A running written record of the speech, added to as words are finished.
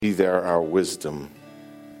Be there our wisdom.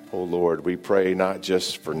 Oh Lord, we pray not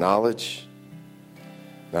just for knowledge,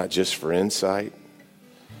 not just for insight,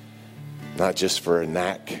 not just for a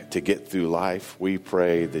knack to get through life. We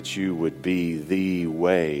pray that you would be the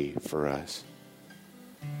way for us.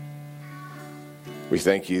 We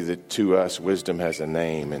thank you that to us wisdom has a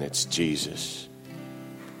name, and it's Jesus.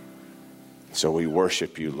 So we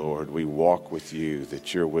worship you, Lord. We walk with you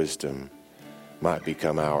that your wisdom might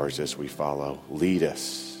become ours as we follow. Lead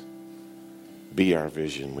us. Be our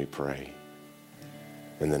vision, we pray.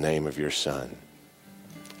 In the name of your Son,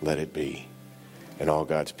 let it be. And all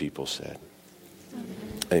God's people said,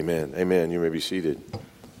 Amen. Amen. You may be seated.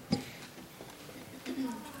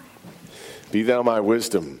 Be thou my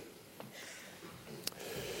wisdom.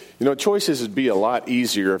 You know, choices would be a lot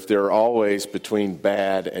easier if they're always between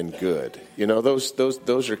bad and good. You know,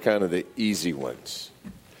 those are kind of the easy ones.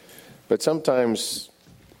 But sometimes,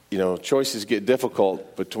 you know, choices get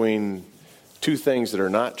difficult between two things that are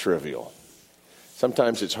not trivial.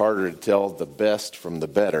 Sometimes it's harder to tell the best from the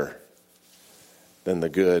better than the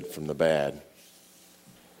good from the bad.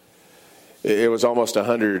 It was almost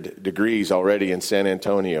 100 degrees already in San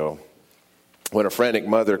Antonio when a frantic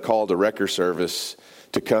mother called a wrecker service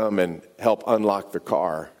to come and help unlock the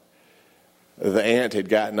car. The aunt had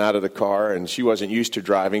gotten out of the car and she wasn't used to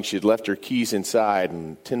driving. She had left her keys inside,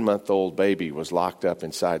 and a 10-month-old baby was locked up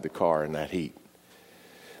inside the car in that heat.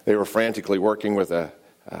 They were frantically working with a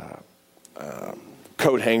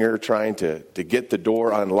coat hanger trying to get the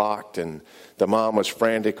door unlocked, and the mom was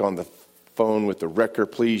frantic on the phone with the wrecker.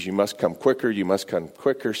 Please, you must come quicker. You must come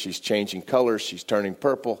quicker. She's changing colors. She's turning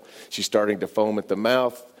purple. She's starting to foam at the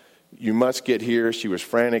mouth. You must get here. She was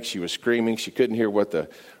frantic. She was screaming. She couldn't hear what the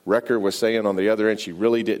wrecker was saying on the other end. She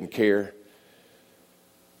really didn't care.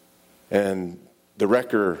 And the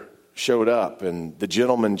wrecker showed up, and the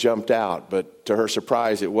gentleman jumped out, but to her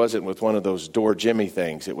surprise, it wasn't with one of those door jimmy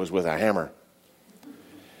things. It was with a hammer.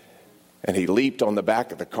 And he leaped on the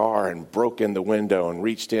back of the car and broke in the window and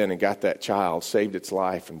reached in and got that child, saved its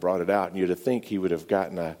life, and brought it out. And you'd have think he would have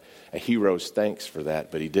gotten a hero's thanks for that,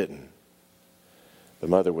 but he didn't. The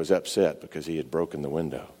mother was upset because he had broken the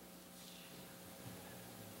window.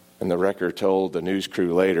 And the wrecker told the news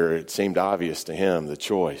crew later, it seemed obvious to him, the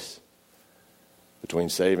choice between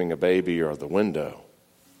saving a baby or the window.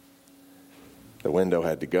 The window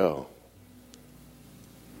had to go.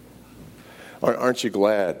 Aren't you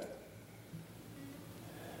glad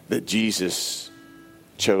that Jesus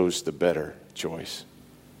chose the better choice?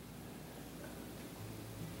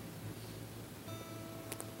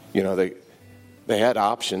 You know, they had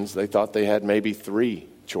options. They thought they had maybe 3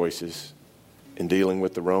 choices in dealing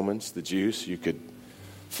with the Romans, the Jews. You could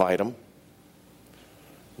fight them.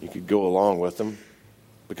 You could go along with them.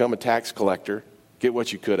 Become a tax collector. Get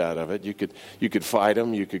what you could out of it. You could fight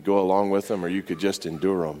them. You could go along with them, or you could just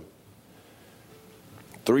endure them.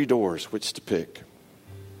 3 doors, which to pick?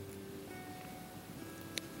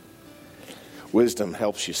 Wisdom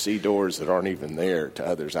helps you see doors that aren't even there to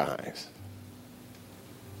others' eyes.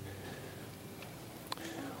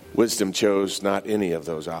 Wisdom chose not any of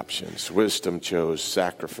those options. Wisdom chose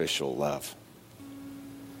sacrificial love.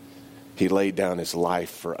 He laid down his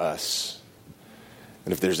life for us.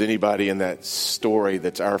 And if there's anybody in that story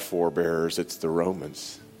that's our forebearers, it's the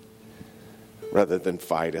Romans. Rather than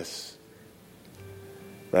fight us,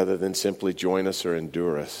 rather than simply join us or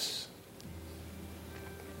endure us,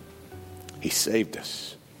 he saved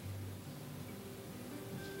us.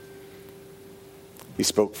 He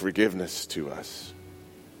spoke forgiveness to us.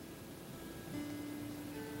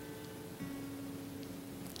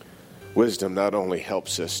 Wisdom not only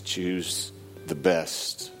helps us choose the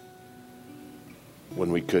best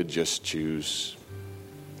when we could just choose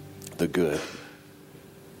the good.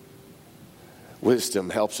 Wisdom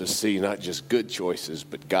helps us see not just good choices,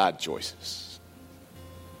 but God choices.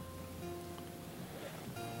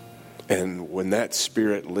 And when that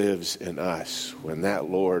Spirit lives in us, when that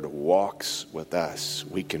Lord walks with us,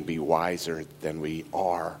 we can be wiser than we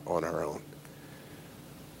are on our own.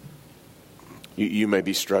 You may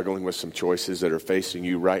be struggling with some choices that are facing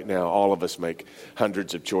you right now. All of us make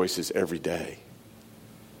hundreds of choices every day.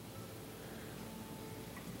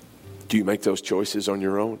 Do you make those choices on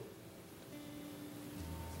your own?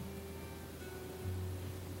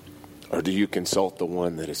 Or do you consult the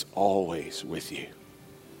one that is always with you?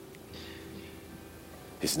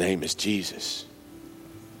 His name is Jesus.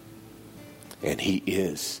 And he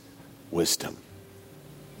is wisdom.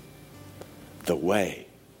 The way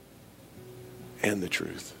and the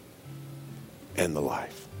truth and the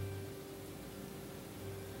life.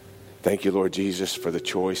 Thank you, Lord Jesus, for the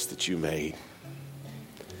choice that you made.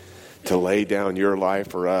 to lay down your life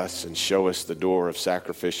for us and show us the door of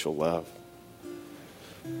sacrificial love.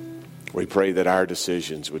 We pray that our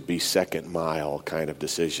decisions would be second mile kind of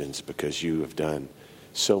decisions because you have done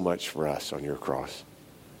so much for us on your cross.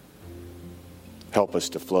 Help us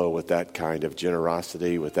to flow with that kind of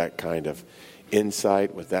generosity, with that kind of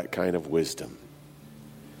insight, with that kind of wisdom.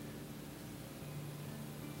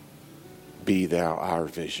 Be thou our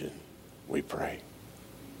vision, we pray.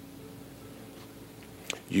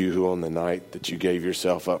 You who on the night that you gave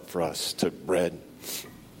yourself up for us took bread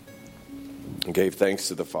and gave thanks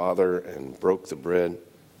to the Father and broke the bread.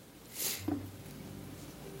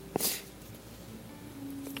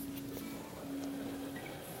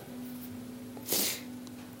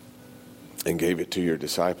 And gave it to your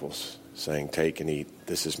disciples, saying, take and eat.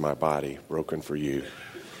 This is my body broken for you.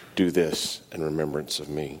 Do this in remembrance of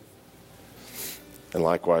me. And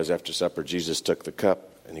likewise, after supper, Jesus took the cup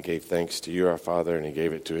and he gave thanks to you, our Father, and he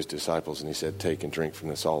gave it to his disciples. And he said, take and drink from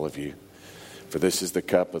this, all of you. For this is the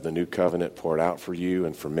cup of the new covenant poured out for you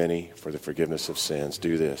and for many for the forgiveness of sins.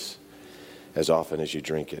 Do this as often as you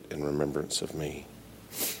drink it in remembrance of me.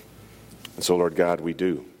 And so, Lord God, we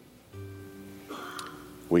do.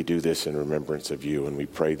 We do this in remembrance of you, and we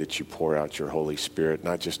pray that you pour out your Holy Spirit,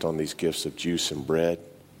 not just on these gifts of juice and bread,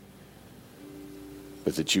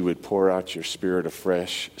 but that you would pour out your Spirit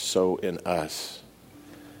afresh so in us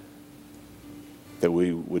that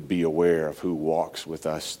we would be aware of who walks with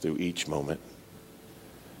us through each moment.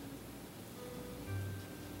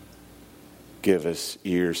 Give us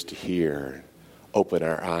ears to hear, open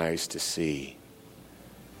our eyes to see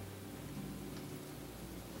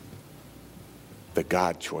the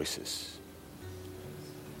God choices,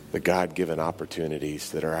 the God-given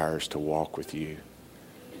opportunities that are ours to walk with you,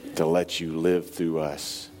 to let you live through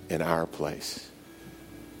us in our place,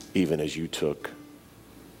 even as you took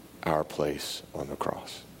our place on the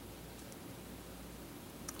cross.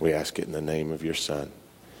 We ask it in the name of your Son,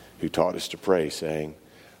 who taught us to pray, saying,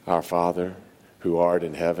 Our Father, who art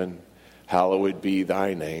in heaven, hallowed be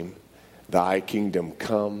thy name. Thy kingdom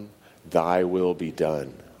come, thy will be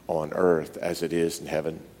done, on earth as it is in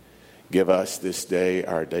heaven. Give us this day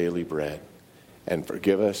our daily bread, and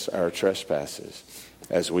forgive us our trespasses,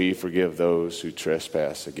 as we forgive those who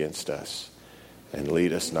trespass against us. And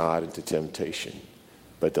lead us not into temptation,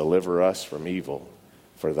 but deliver us from evil.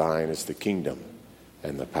 For thine is the kingdom,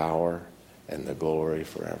 and the power, and the glory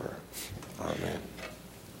forever. Amen.